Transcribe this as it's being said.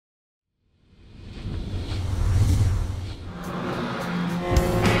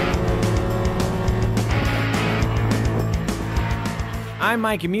I'm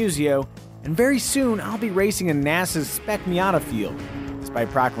Micah, and very soon I'll be racing in NASA's Spec Miata field.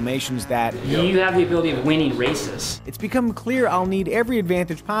 Despite proclamations that you have the ability of winning races, it's become clear I'll need every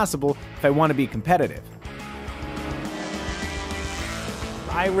advantage possible if I want to be competitive.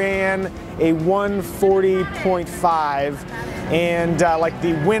 I ran a 140.5 and like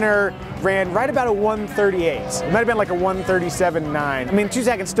the winner ran right about a 138. It might have been like a 137.9. I mean, 2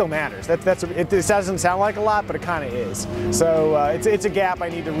 seconds still matters. It doesn't sound like a lot, but it kind of is. So it's a gap I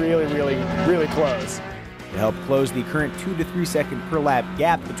need to really close. To help close the current 2 to 3 second per lap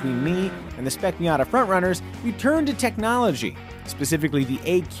gap between me and the Spec Miata frontrunners, we turned to technology, specifically the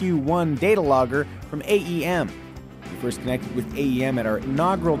AQ1 data logger from AEM. We first connected with AEM at our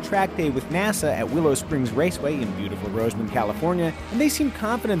inaugural track day with NASA at Willow Springs Raceway in beautiful Roseman, California, and they seemed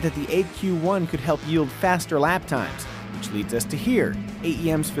confident that the AQ1 could help yield faster lap times, which leads us to here,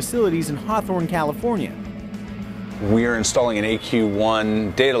 AEM's facilities in Hawthorne, California. We are installing an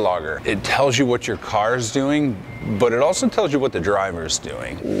AQ1 data logger. It tells you what your car is doing, but it also tells you what the driver is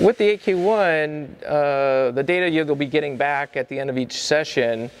doing. With the AQ1, the data you'll be getting back at the end of each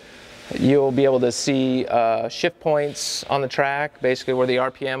session, you'll be able to see shift points on the track, basically where the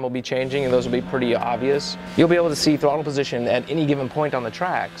RPM will be changing, and those will be pretty obvious. You'll be able to see throttle position at any given point on the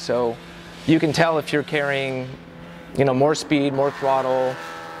track, so you can tell if you're carrying, more speed, more throttle.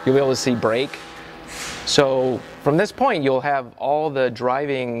 You'll be able to see brake. So from this point, you'll have all the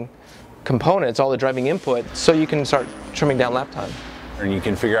driving components, all the driving input, so you can start trimming down lap time. And you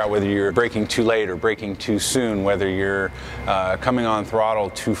can figure out whether you're braking too late or braking too soon, whether you're coming on throttle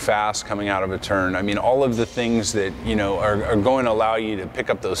too fast coming out of a turn. I mean, all of the things that are going to allow you to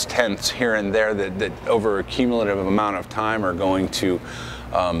pick up those tenths here and there that over a cumulative amount of time are going to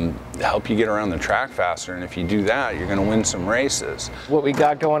help you get around the track faster. And if you do that, you're going to win some races. What we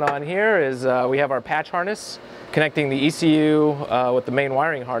got going on here is we have our patch harness connecting the ECU with the main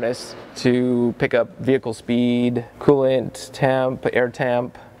wiring harness to pick up vehicle speed, coolant temp, air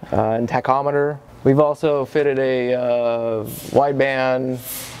temp, and tachometer. We've also fitted a wideband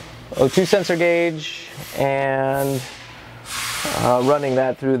O2 sensor gauge and running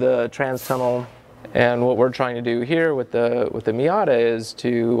that through the trans tunnel. And what we're trying to do here with the Miata is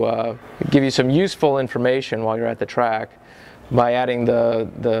to give you some useful information while you're at the track. By adding the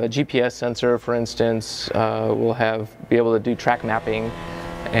GPS sensor, for instance, we'll be able to do track mapping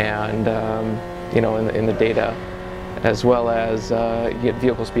and in the data, as well as get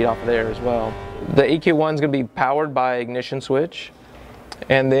vehicle speed off of there as well. The EQ1 is going to be powered by ignition switch,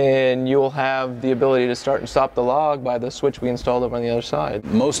 and then you'll have the ability to start and stop the log by the switch we installed over on the other side.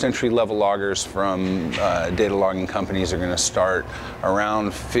 Most entry-level loggers from data logging companies are going to start around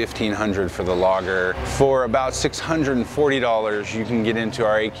 $1,500 for the logger. For about $640, you can get into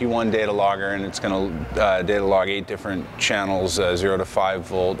our AQ1 data logger, and it's going to data log 8 different channels, 0 to 5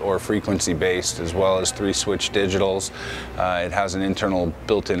 volt or frequency-based, as well as 3 switch digitals. It has an internal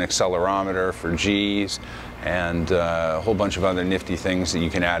built-in accelerometer for Gs, and a whole bunch of other nifty things that you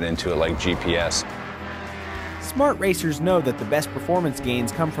can add into it, like GPS. Smart racers know that the best performance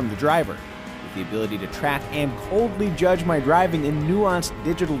gains come from the driver. With the ability to track and coldly judge my driving in nuanced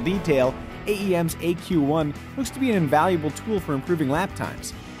digital detail, AEM's AQ1 looks to be an invaluable tool for improving lap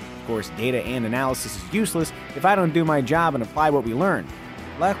times. Of course, data and analysis is useless if I don't do my job and apply what we learn.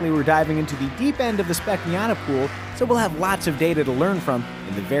 Luckily, we're diving into the deep end of the Spec Miata pool, so we'll have lots of data to learn from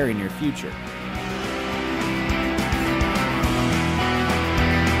in the very near future.